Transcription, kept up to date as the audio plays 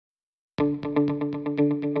Hi,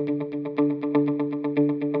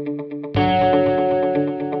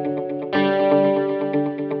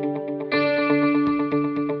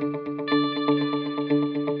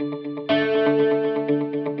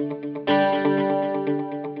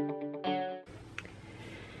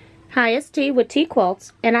 it's T with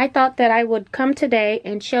TeaQuilts, and I thought that I would come today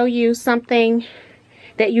and show you something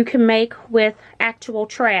that you can make with actual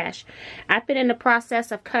trash. I've been in the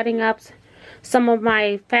process of cutting up some of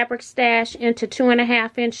my fabric stash into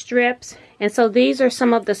 2.5-inch strips, and so these are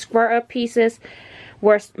some of the square up pieces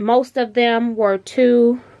where most of them were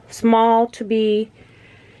too small to be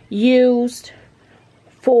used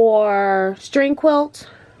for string quilts.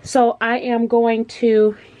 So I am going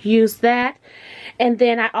to use that. And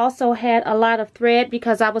then I also had a lot of thread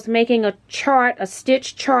because I was making a chart, a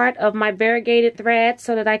stitch chart of my variegated thread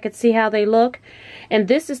so that I could see how they look. And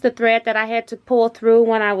this is the thread that I had to pull through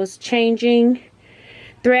when I was changing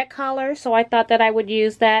thread color. So I thought that I would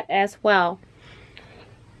use that as well.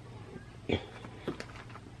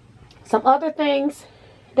 Some other things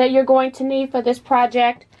that you're going to need for this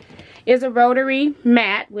project is a rotary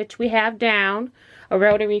mat, which we have down, a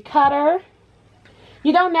rotary cutter.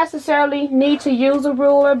 You don't necessarily need to use a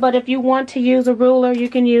ruler, but if you want to use a ruler, you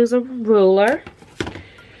can use a ruler.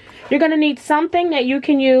 You're going to need something that you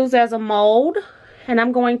can use as a mold, and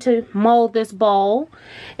I'm going to mold this bowl.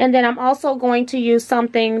 And then I'm also going to use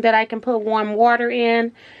something that I can put warm water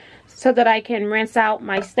in so that I can rinse out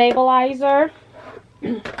my stabilizer.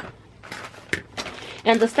 And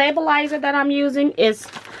the stabilizer that I'm using is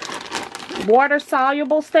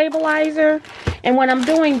water-soluble stabilizer. And when I'm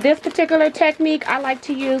doing this particular technique, I like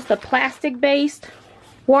to use the plastic-based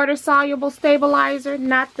water-soluble stabilizer,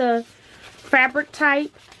 not the fabric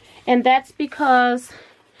type. And that's because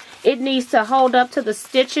it needs to hold up to the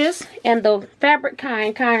stitches, and the fabric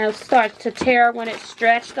kind of starts to tear when it's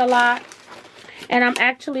stretched a lot. And I'm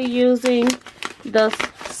actually using the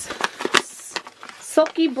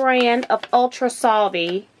Silky brand of Ultra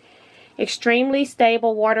Solvy extremely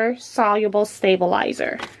stable water-soluble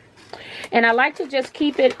stabilizer. And I like to just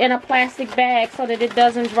keep it in a plastic bag so that it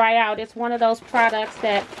doesn't dry out. It's one of those products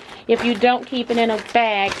that if you don't keep it in a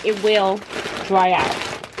bag, it will dry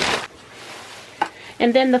out.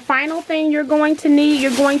 And then the final thing you're going to need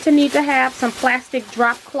to have some plastic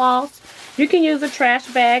drop cloths. You can use a trash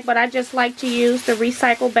bag, but I just like to use the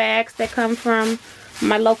recycle bags that come from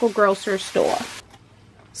my local grocery store.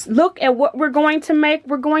 Look at what we're going to make.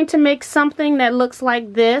 We're going to make something that looks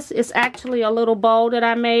like this. It's actually a little bowl that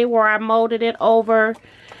I made where I molded it over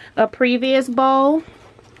a previous bowl.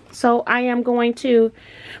 So I am going to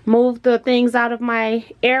move the things out of my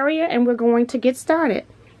area and we're going to get started.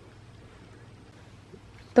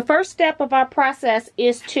 The first step of our process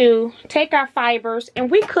is to take our fibers, and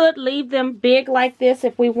we could leave them big like this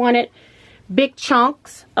if we wanted big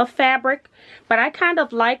chunks of fabric, but I kind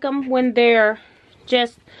of like them when they're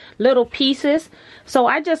just little pieces. So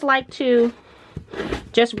I just like to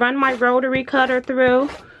just run my rotary cutter through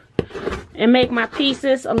and make my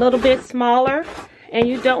pieces a little bit smaller, and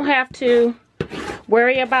you don't have to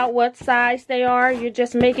worry about what size they are. You're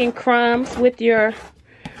just making crumbs with your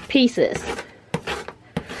pieces.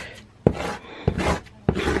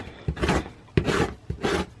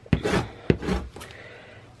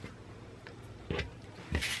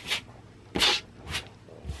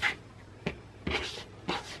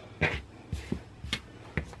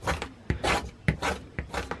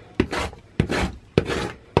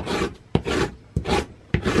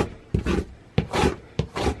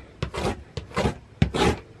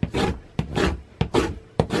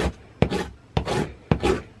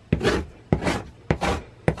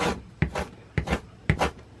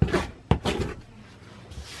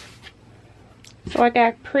 So I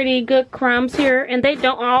got pretty good crumbs here, and they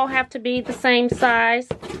don't all have to be the same size.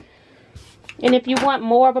 And if you want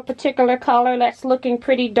more of a particular color that's looking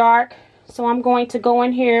pretty dark, so I'm going to go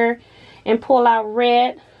in here and pull out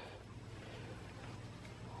red,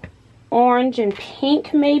 orange, and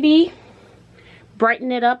pink maybe.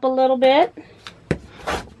 Brighten it up a little bit.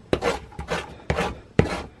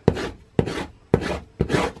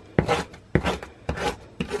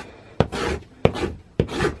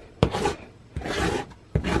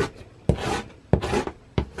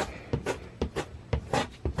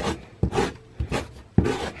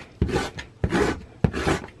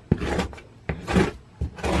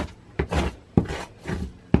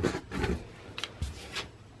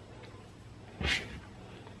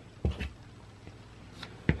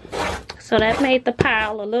 So that made the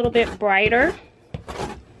pile a little bit brighter.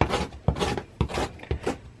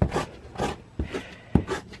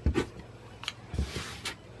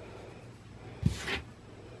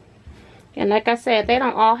 And like I said, they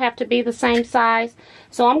don't all have to be the same size.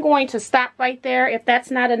 So I'm going to stop right there. If that's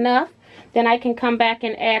not enough, then I can come back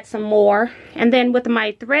and add some more. And then with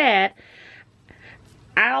my thread,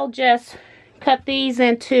 I'll just cut these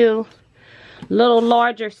into little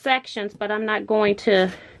larger sections, but I'm not going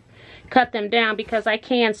to cut them down because I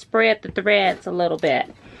can spread the threads a little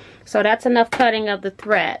bit. So that's enough cutting of the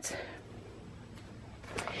threads.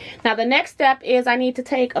 Now the next step is I need to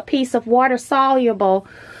take a piece of water-soluble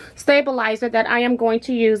stabilizer that I am going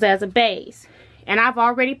to use as a base. And I've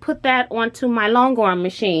already put that onto my long arm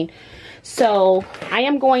machine. So I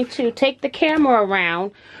am going to take the camera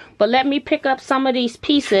around, but let me pick up some of these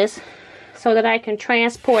pieces so that I can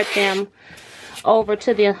transport them over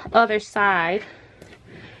to the other side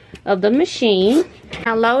of the machine.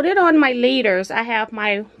 Now loaded on my leaders, I have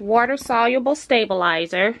my water-soluble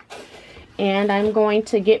stabilizer. And I'm going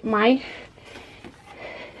to get my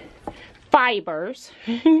fibers.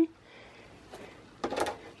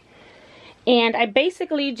 And I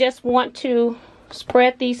basically just want to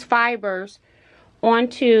spread these fibers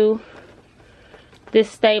onto this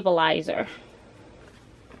stabilizer.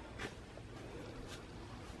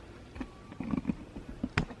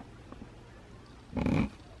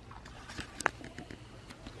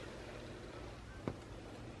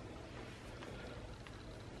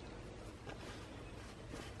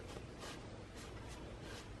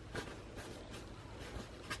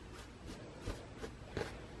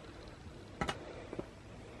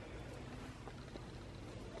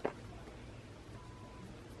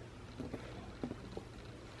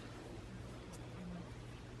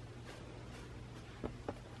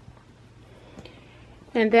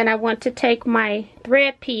 And then I want to take my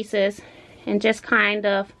thread pieces and just kind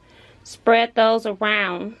of spread those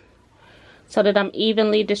around so that I'm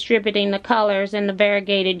evenly distributing the colors in the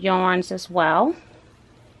variegated yarns as well.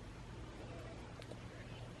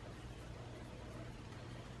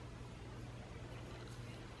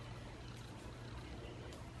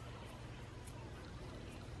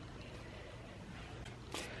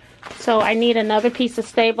 So I need another piece of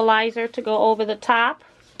stabilizer to go over the top.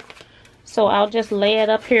 So I'll just lay it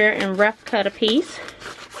up here and rough cut a piece.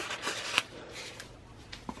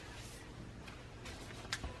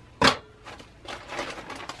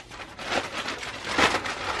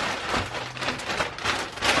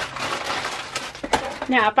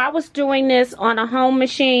 Now if I was doing this on a home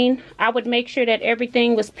machine, I would make sure that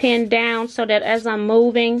everything was pinned down so that as I'm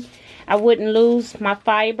moving, I wouldn't lose my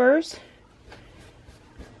fibers.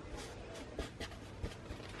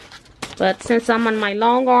 But since I'm on my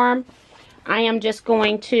long arm, I am just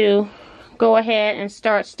going to go ahead and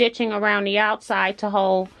start stitching around the outside to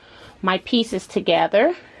hold my pieces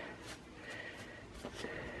together.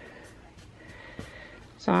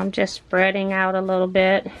 So I'm just spreading out a little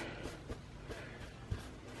bit.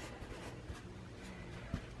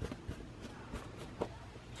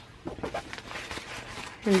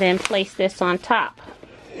 And then place this on top.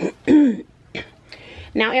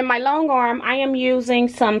 Now in my long arm, I am using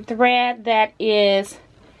some thread that is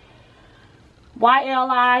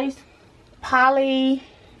YLI's poly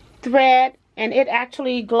thread, and it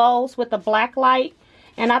actually glows with a black light,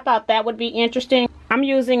 and I thought that would be interesting.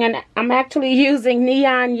 I'm actually using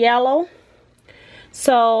neon yellow,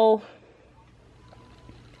 so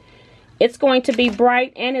it's going to be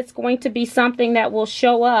bright and it's going to be something that will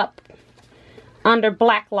show up under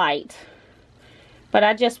black light. But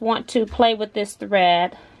I just want to play with this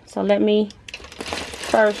thread, so let me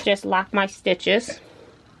first just lock my stitches.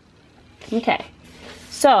 Okay,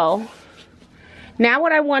 so now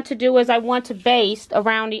what I want to do is I want to baste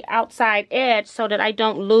around the outside edge so that I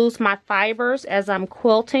don't lose my fibers as I'm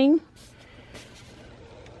quilting.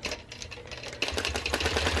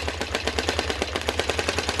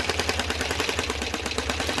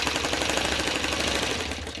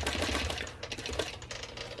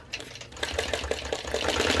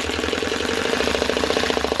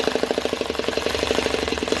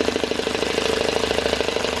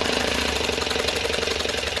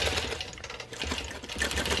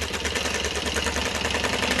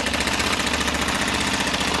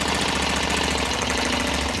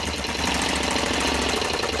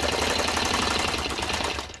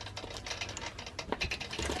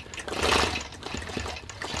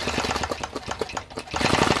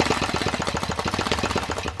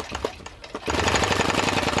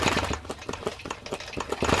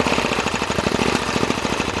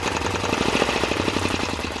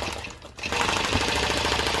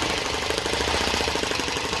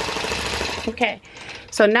 Okay,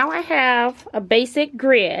 so now I have a basic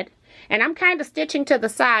grid, and I'm kind of stitching to the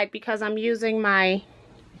side because I'm using my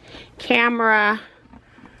camera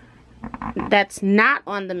that's not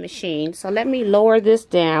on the machine. So let me lower this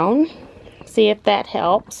down, see if that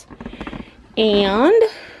helps. And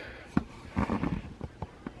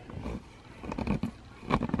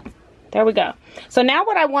there we go. So now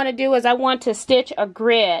what I want to do is I want to stitch a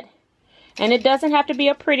grid. And it doesn't have to be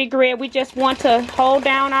a pretty grid. We just want to hold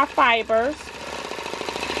down our fibers.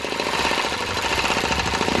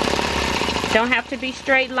 Don't have to be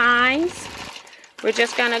straight lines. We're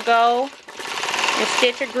just going to go and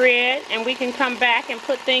stitch a grid, and we can come back and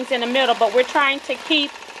put things in the middle, but we're trying to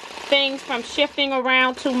keep things from shifting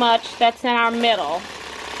around too much that's in our middle.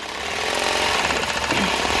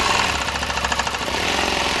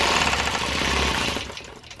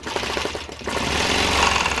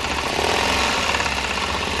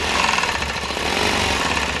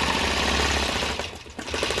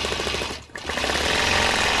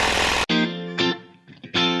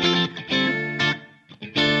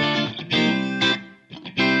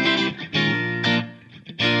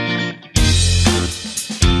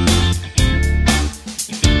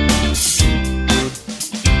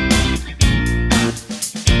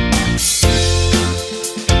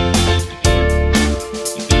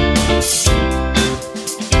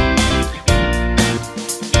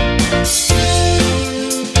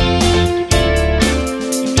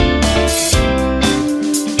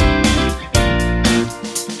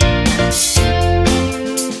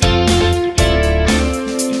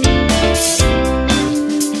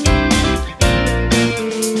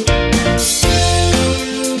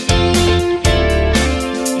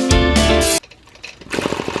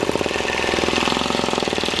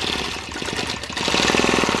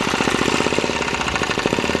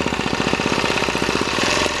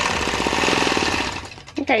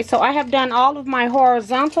 Okay, so I have done all of my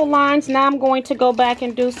horizontal lines. Now I'm going to go back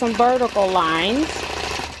and do some vertical lines.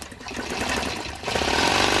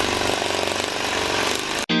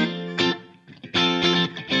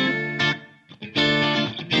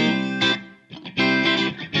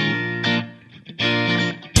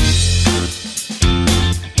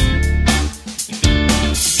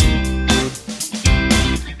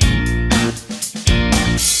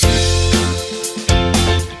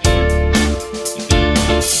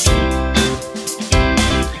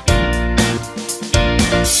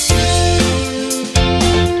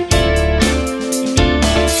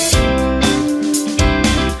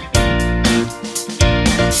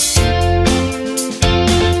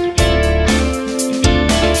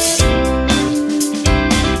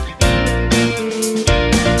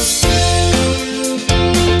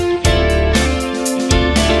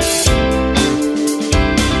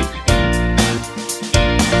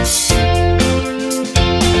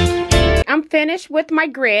 Finished with my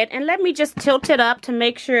grid, and let me just tilt it up to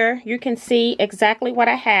make sure you can see exactly what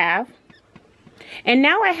I have. And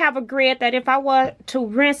now I have a grid that if I were to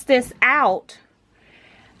rinse this out,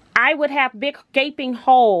 I would have big gaping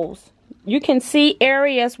holes. You can see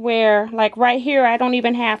areas where, like right here, I don't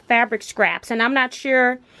even have fabric scraps, and I'm not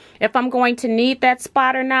sure if I'm going to need that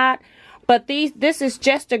spot or not, but this is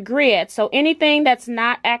just a grid, so anything that's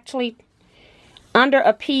not actually under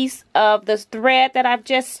a piece of this thread that I've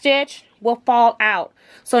just stitched will fall out.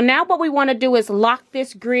 So now what we want to do is lock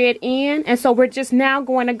this grid in, and so we're just now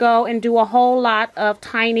going to go and do a whole lot of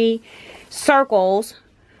tiny circles,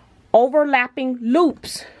 overlapping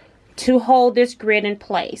loops to hold this grid in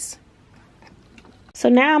place. So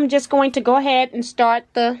now I'm just going to go ahead and start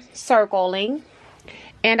the circling,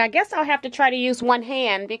 and I guess I'll have to try to use one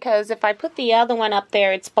hand because if I put the other one up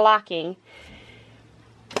there, it's blocking.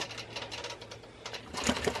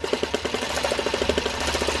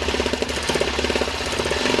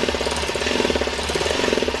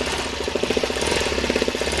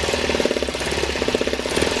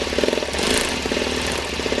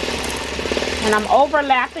 And I'm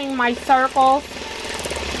overlapping my circles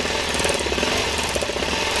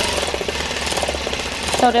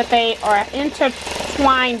so that they are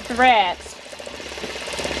intertwined threads.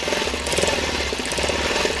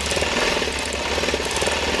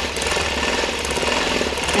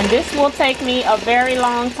 And this will take me a very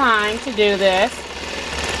long time to do this.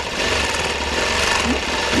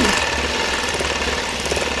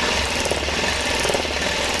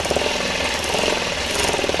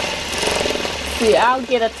 See, I'll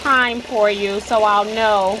get a time for you so I'll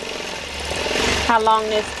know how long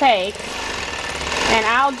this takes. And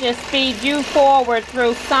I'll just feed you forward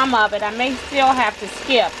through some of it. I may still have to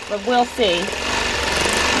skip, but we'll see.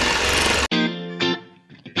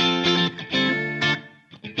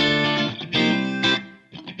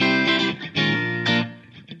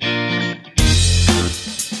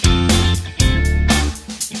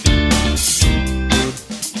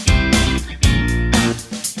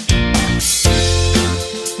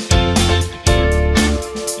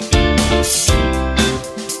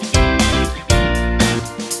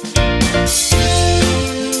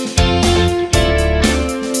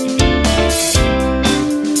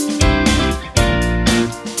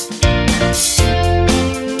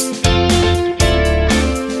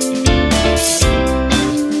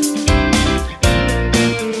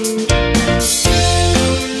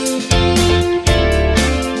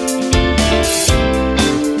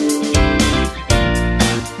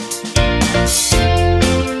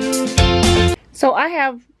 I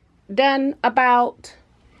have done about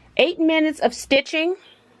 8 minutes of stitching,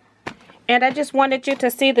 and I just wanted you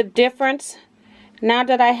to see the difference now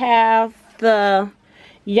that I have the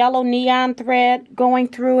yellow neon thread going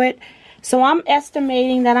through it. So I'm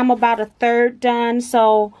estimating that I'm about a third done.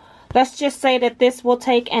 So let's just say that this will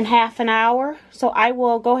take in half an hour. So I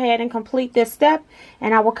will go ahead and complete this step,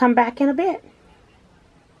 and I will come back in a bit.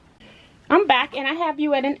 I'm back, and I have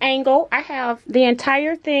you at an angle. I have the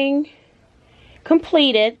entire thing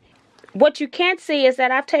completed. What you can't see is that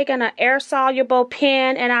I've taken an air-soluble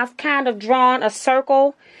pen and I've kind of drawn a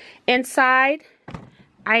circle inside.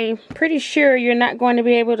 I'm pretty sure you're not going to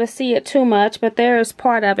be able to see it too much, but there is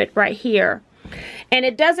part of it right here. And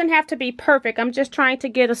it doesn't have to be perfect. I'm just trying to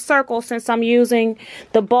get a circle since I'm using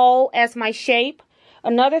the bowl as my shape.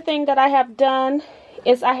 Another thing that I have done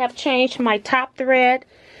is I have changed my top thread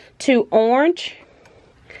to orange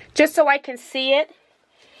just so I can see it.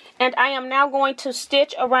 And I am now going to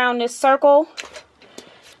stitch around this circle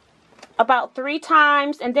about 3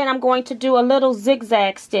 times, and then I'm going to do a little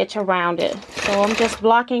zigzag stitch around it. So I'm just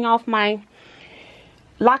locking off my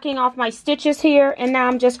stitches here, and now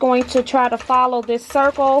I'm just going to try to follow this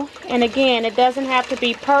circle. And again, it doesn't have to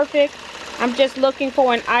be perfect. I'm just looking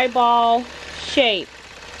for an eyeball shape.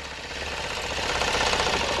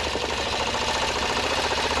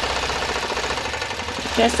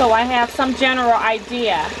 Just so I have some general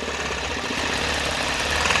idea.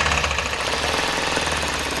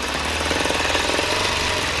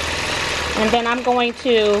 And then I'm going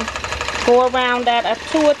to go around that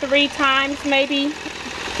 2 or 3 times, maybe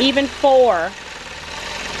even 4.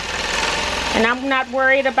 And I'm not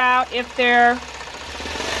worried about if they're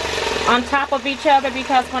on top of each other,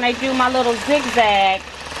 because when I do my little zigzag,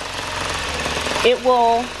 it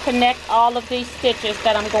will connect all of these stitches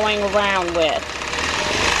that I'm going around with.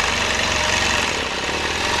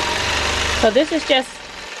 So this is just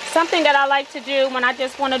something that I like to do when I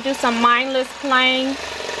just want to do some mindless playing.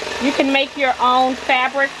 You can make your own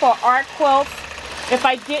fabric for art quilts. If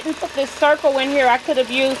I didn't put this circle in here, I could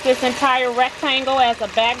have used this entire rectangle as a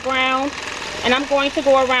background. And I'm going to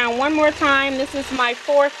go around one more time. This is my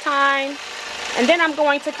 4th time. And then I'm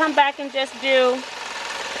going to come back and just do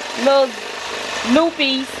little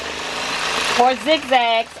loopies or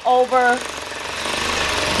zigzags over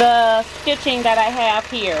the stitching that I have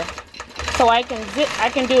here. So I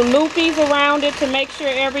can do loopies around it to make sure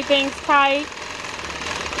everything's tight.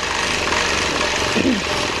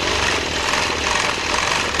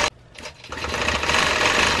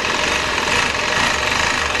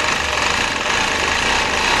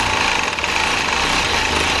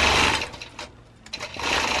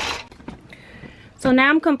 So now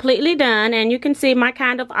I'm completely done, and you can see my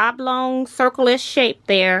kind of oblong circle-ish shape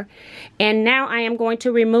there. And now I am going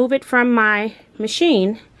to remove it from my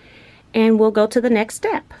machine, and we'll go to the next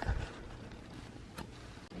step.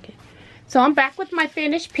 Okay. So I'm back with my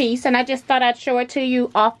finished piece, and I just thought I'd show it to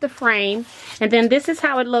you off the frame. And then this is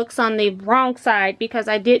how it looks on the wrong side, because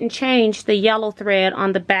I didn't change the yellow thread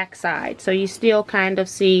on the back side. So you still kind of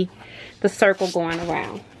see the circle going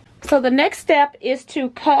around. So the next step is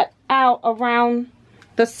to cut out around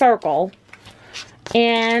the circle,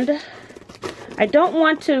 and I don't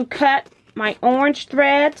want to cut my orange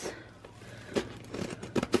threads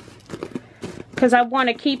because I want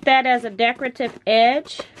to keep that as a decorative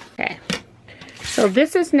edge. Okay, so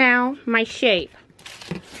this is now my shape,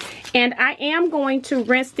 and I am going to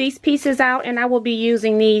rinse these pieces out, and I will be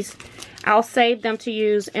using these. I'll save them to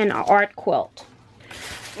use in an art quilt.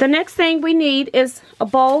 The next thing we need is a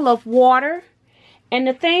bowl of water. And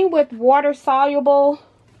the thing with water soluble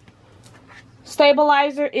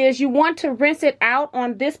stabilizer is you want to rinse it out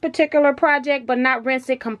on this particular project, but not rinse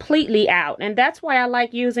it completely out. And that's why I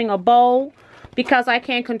like using a bowl, because I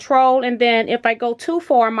can control. And then if I go too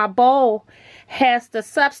far, my bowl has the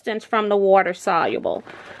substance from the water soluble.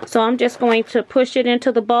 So I'm just going to push it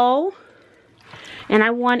into the bowl, and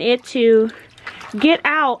I want it to get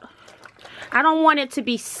out. I don't want it to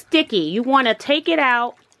be sticky. You want to take it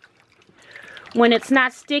out when it's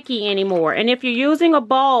not sticky anymore. And if you're using a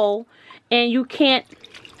bowl and you can't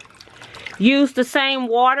use the same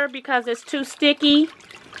water because it's too sticky,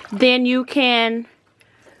 then you can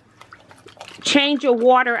change your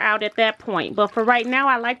water out at that point. But for right now,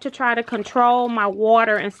 I like to try to control my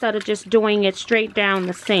water instead of just doing it straight down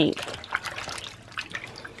the sink.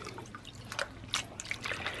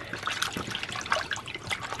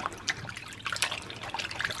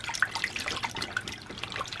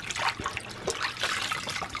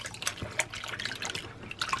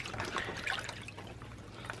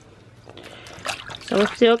 So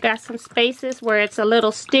it's still got some spaces where it's a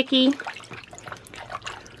little sticky.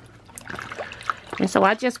 And so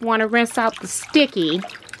I just want to rinse out the sticky.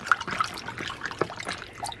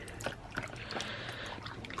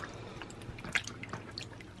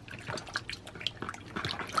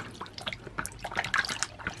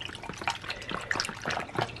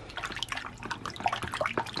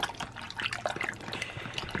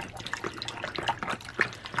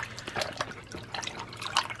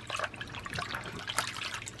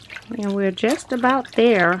 And we're just about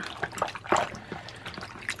there.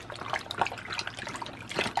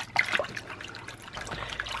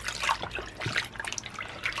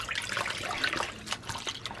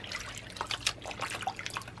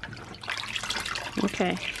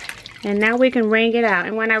 Okay, and now we can wring it out.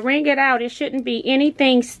 And when I wring it out, it shouldn't be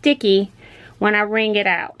anything sticky when I wring it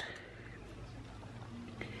out.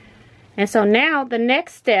 And so now the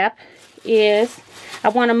next step is I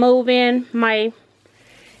want to move in my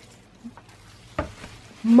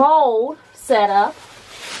mold setup.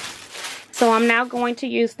 So I'm now going to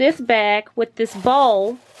use this bag with this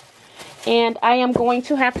bowl, and I am going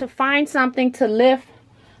to have to find something to lift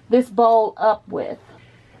this bowl up with.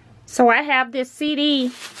 So I have this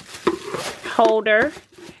CD holder,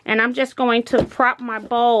 and I'm just going to prop my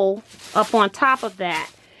bowl up on top of that,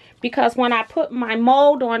 because when I put my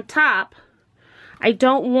mold on top, I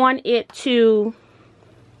don't want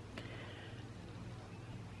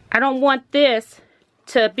this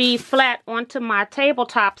to be flat onto my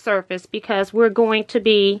tabletop surface, because we're going to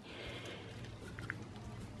be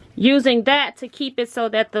using that to keep it so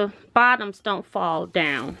that the bottoms don't fall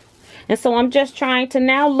down. And so I'm just trying to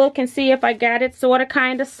now look and see if I got it sort of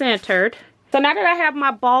kind of centered. So now that I have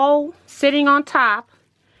my bowl sitting on top,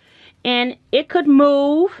 and it could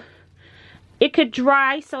move, it could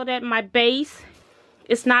dry so that my base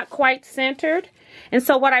is not quite centered. And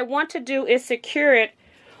so what I want to do is secure it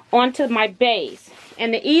onto my base.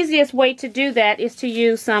 And the easiest way to do that is to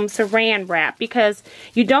use some saran wrap, because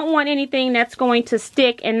you don't want anything that's going to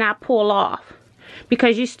stick and not pull off,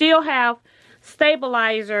 because you still have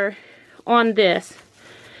stabilizer on this.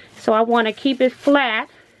 So I want to keep it flat.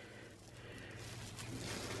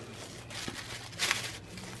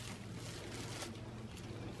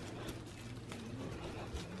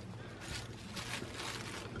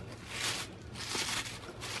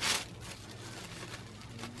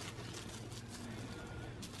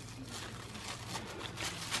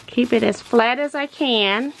 Keep it as flat as I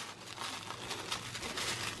can.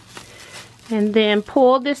 And then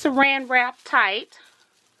pull this saran wrap tight.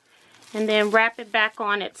 And then wrap it back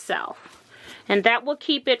on itself. And that will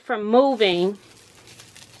keep it from moving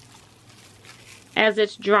as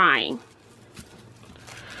it's drying.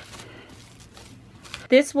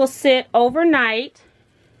 This will sit overnight.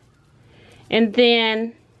 And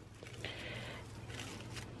then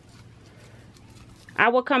I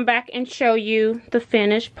will come back and show you the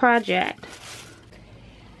finished project.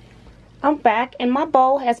 I'm back, and my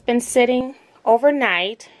bowl has been sitting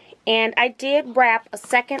overnight, and I did wrap a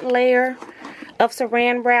second layer of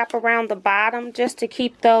saran wrap around the bottom just to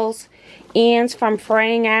keep those ends from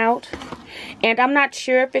fraying out. And I'm not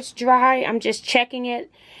sure if it's dry. I'm just checking it,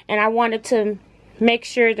 and I wanted to make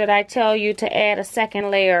sure that I tell you to add a second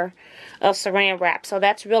layer of saran wrap. So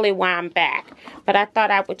that's really why I'm back. But I thought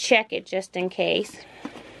I would check it just in case.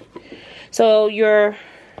 So your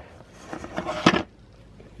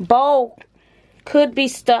bowl could be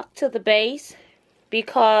stuck to the base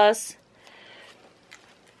because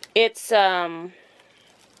it's you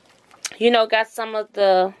know, got some of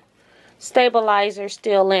the stabilizer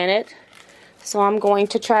still in it. So I'm going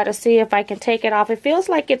to try to see if I can take it off. It feels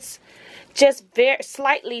like it's just very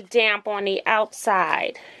slightly damp on the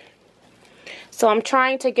outside. So I'm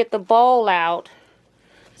trying to get the bowl out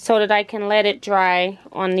so that I can let it dry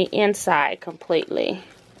on the inside completely.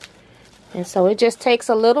 And so it just takes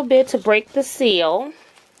a little bit to break the seal.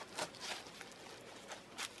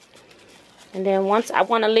 And then once I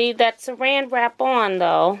want to leave that saran wrap on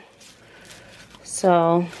though.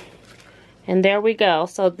 So, and there we go.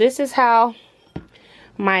 So this is how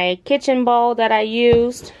my kitchen bowl that I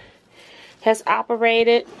used has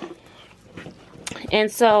operated. And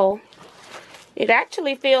so it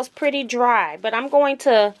actually feels pretty dry, but I'm going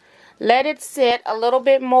to let it sit a little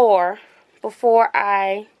bit more before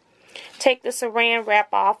I take the saran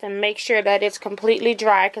wrap off and make sure that it's completely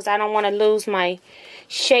dry, because I don't want to lose my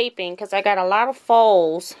shaping, because I got a lot of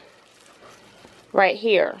folds right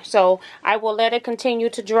here. So I will let it continue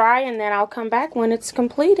to dry, and then I'll come back when it's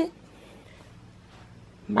completed.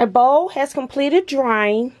 My bowl has completed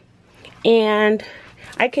drying, and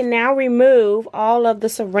I can now remove all of the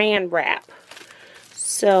saran wrap.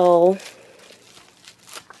 So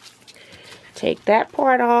take that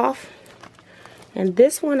part off, And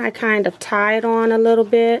this one I kind of tied on a little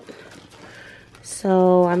bit,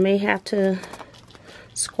 so I may have to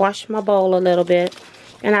squash my bowl a little bit.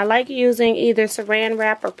 And I like using either saran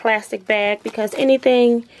wrap or plastic bag because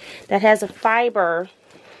anything that has a fiber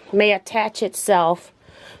may attach itself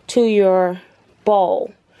to your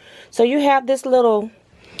bowl. So you have this little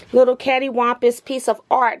cattywampus piece of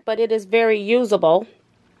art, but it is very usable.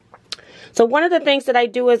 So one of the things that I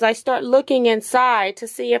do is I start looking inside to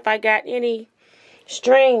see if I got any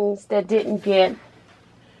strings that didn't get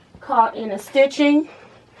caught in a stitching.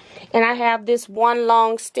 And I have this one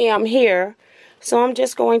long stem here, so I'm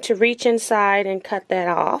just going to reach inside and cut that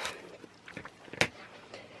off.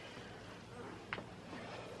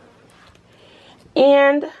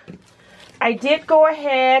 And I did go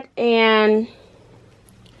ahead and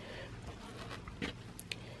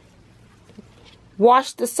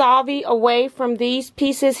wash the salvie away from these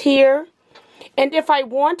pieces here. And if I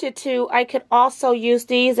wanted to, I could also use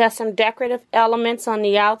these as some decorative elements on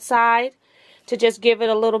the outside to just give it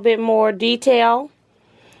a little bit more detail.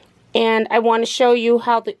 And I want to show you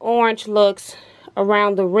how the orange looks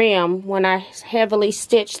around the rim when I heavily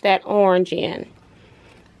stitch that orange in.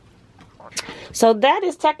 So that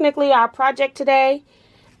is technically our project today.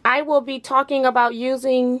 I will be talking about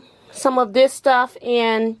using some of this stuff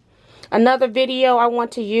in another video. I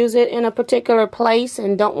want to use it in a particular place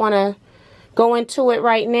and don't want to go into it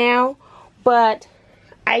right now. But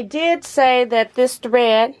I did say that this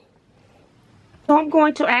thread, so I'm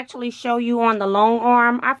going to actually show you on the long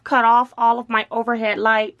arm. I've cut off all of my overhead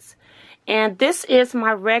lights, and this is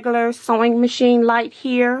my regular sewing machine light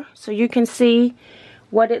here, so you can see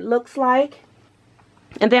what it looks like.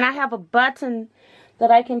 And then I have a button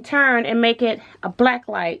that I can turn and make it a black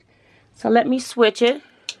light. So let me switch it,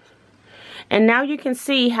 and now you can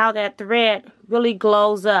see how that thread really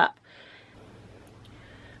glows up.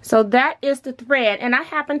 So that is the thread, and I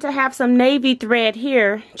happen to have some navy thread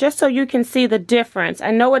here just so you can see the difference. I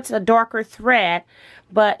know it's a darker thread,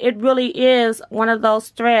 but it really is one of those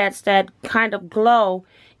threads that kind of glow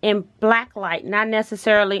in black light, not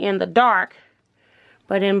necessarily in the dark,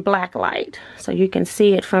 but in black light. So you can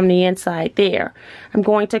see it from the inside there. I'm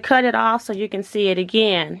going to cut it off so you can see it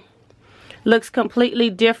again. Looks completely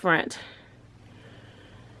different.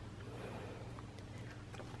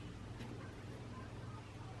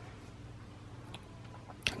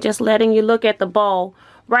 Just letting you look at the bowl.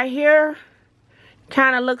 Right here,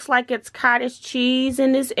 kind of looks like it's cottage cheese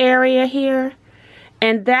in this area here.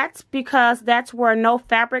 And that's because that's where no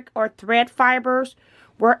fabric or thread fibers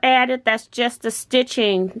were added. That's just the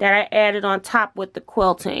stitching that I added on top with the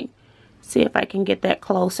quilting. See if I can get that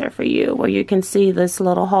closer for you where you can see this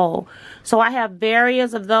little hole. So I have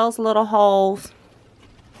various of those little holes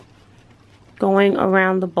going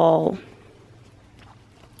around the bowl.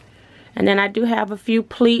 And then I do have a few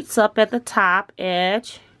pleats up at the top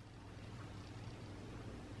edge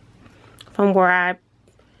from where I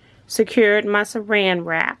secured my saran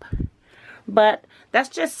wrap. But that's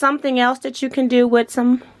just something else that you can do with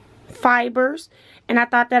some fibers. And I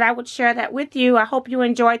thought that I would share that with you. I hope you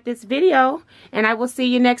enjoyed this video, and I will see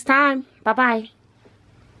you next time. Bye-bye.